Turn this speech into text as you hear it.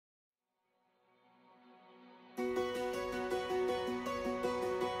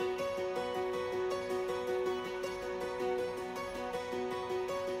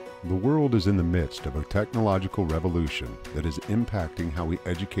The world is in the midst of a technological revolution that is impacting how we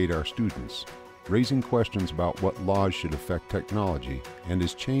educate our students, raising questions about what laws should affect technology, and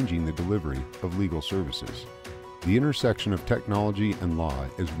is changing the delivery of legal services. The intersection of technology and law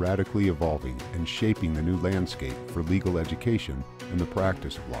is radically evolving and shaping the new landscape for legal education and the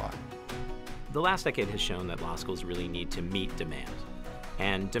practice of law. The last decade has shown that law schools really need to meet demand.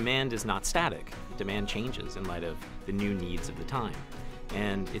 And demand is not static. Demand changes in light of the new needs of the time.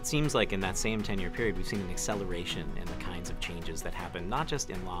 And it seems like in that same 10-year period, we've seen an acceleration in the kinds of changes that happen, not just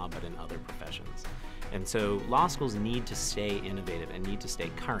in law, but in other professions. And so law schools need to stay innovative and need to stay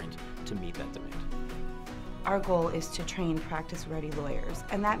current to meet that demand. Our goal is to train practice-ready lawyers,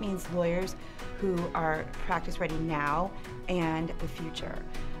 and that means lawyers who are practice-ready now and the future.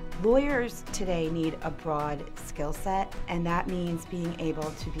 Lawyers today need a broad skill set, and that means being able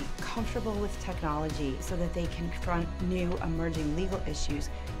to be comfortable with technology so that they can confront new emerging legal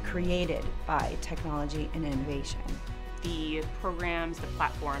issues created by technology and innovation. The programs, the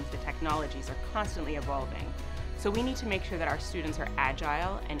platforms, the technologies are constantly evolving. So we need to make sure that our students are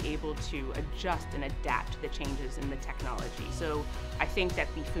agile and able to adjust and adapt to the changes in the technology. So I think that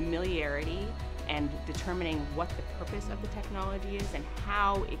the familiarity and determining what the purpose of the technology is and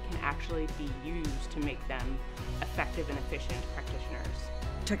how it can actually be used to make them effective and efficient practitioners.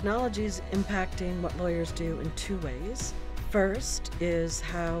 Technology is impacting what lawyers do in two ways. First is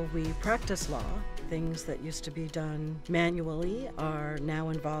how we practice law. Things that used to be done manually are now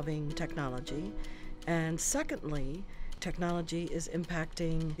involving technology. And secondly, technology is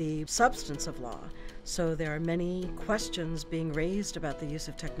impacting the substance of law. So there are many questions being raised about the use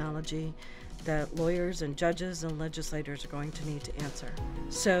of technology that lawyers and judges and legislators are going to need to answer.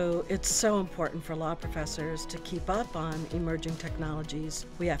 So it's so important for law professors to keep up on emerging technologies.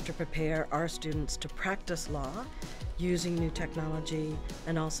 We have to prepare our students to practice law using new technology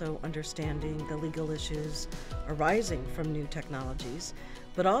and also understanding the legal issues arising from new technologies.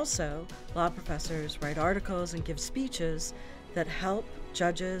 But also, law professors write articles and give speeches that help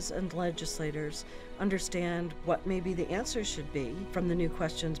judges and legislators understand what maybe the answers should be from the new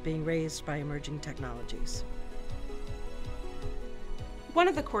questions being raised by emerging technologies. One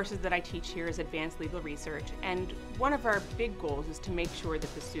of the courses that I teach here is Advanced Legal Research, and one of our big goals is to make sure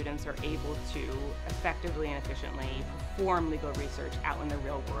that the students are able to effectively and efficiently perform legal research out in the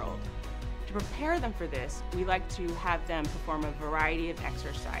real world. To prepare them for this, we like to have them perform a variety of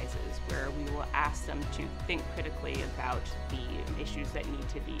exercises where we will ask them to think critically about the issues that need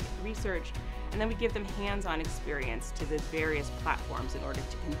to be researched, and then we give them hands-on experience to the various platforms in order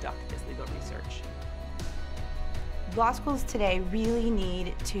to conduct this legal research. Law schools today really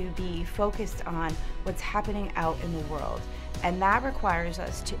need to be focused on what's happening out in the world, and that requires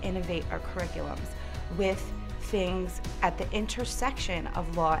us to innovate our curriculums with things at the intersection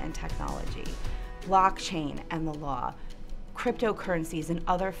of law and technology, blockchain and the law, cryptocurrencies and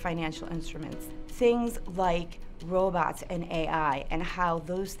other financial instruments, things like robots and AI and how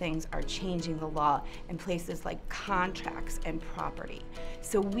those things are changing the law in places like contracts and property.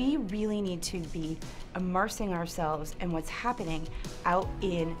 So we really need to be immersing ourselves in what's happening out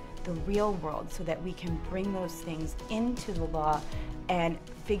in the real world so that we can bring those things into the law and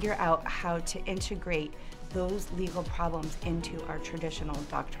figure out how to integrate those legal problems into our traditional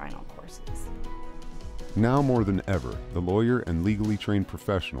doctrinal courses. Now more than ever, the lawyer and legally trained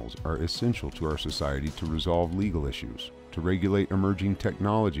professionals are essential to our society to resolve legal issues, to regulate emerging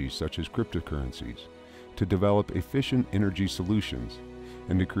technologies such as cryptocurrencies, to develop efficient energy solutions,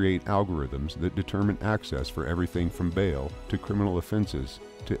 and to create algorithms that determine access for everything from bail to criminal offenses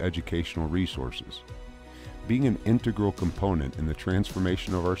to educational resources. Being an integral component in the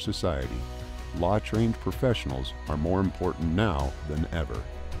transformation of our society, law-trained professionals are more important now than ever.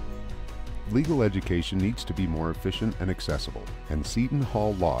 Legal education needs to be more efficient and accessible, and Seton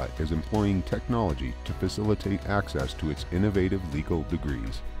Hall Law is employing technology to facilitate access to its innovative legal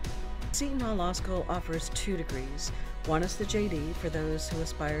degrees. Seton Hall Law School offers 2 degrees. One is the JD for those who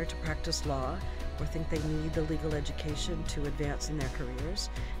aspire to practice law or think they need the legal education to advance in their careers.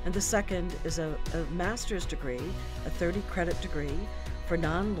 And the second is a master's degree, a 30-credit degree for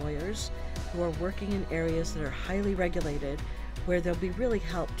non-lawyers who are working in areas that are highly regulated, where they'll be really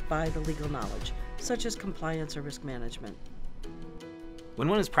helped by the legal knowledge, such as compliance or risk management. When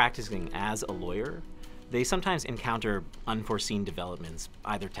one is practicing as a lawyer, they sometimes encounter unforeseen developments,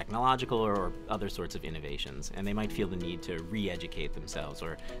 either technological or other sorts of innovations, and they might feel the need to re-educate themselves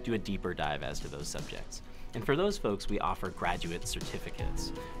or do a deeper dive as to those subjects. And for those folks, we offer graduate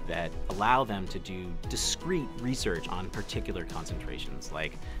certificates that allow them to do discrete research on particular concentrations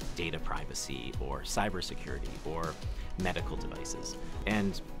like data privacy or cybersecurity or medical devices.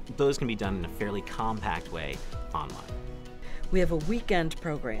 And those can be done in a fairly compact way online. We have a weekend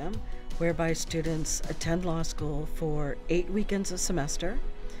program whereby students attend law school for 8 weekends a semester,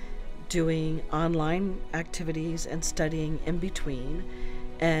 doing online activities and studying in between.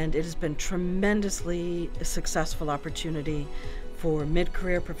 And it has been tremendously a successful opportunity for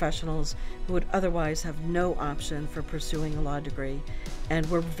mid-career professionals who would otherwise have no option for pursuing a law degree. And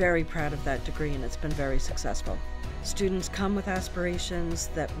we're very proud of that degree, and it's been very successful. Students come with aspirations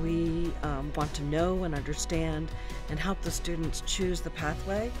that we want to know and understand, and help the students choose the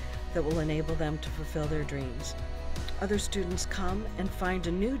pathway that will enable them to fulfill their dreams. Other students come and find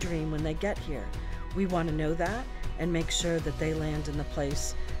a new dream when they get here. We want to know that and make sure that they land in the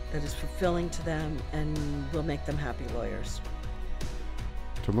place that is fulfilling to them and will make them happy lawyers.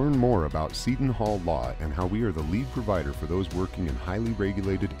 To learn more about Seton Hall Law and how we are the lead provider for those working in highly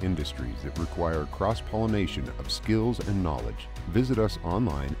regulated industries that require cross-pollination of skills and knowledge, visit us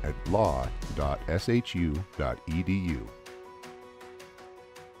online at law.shu.edu.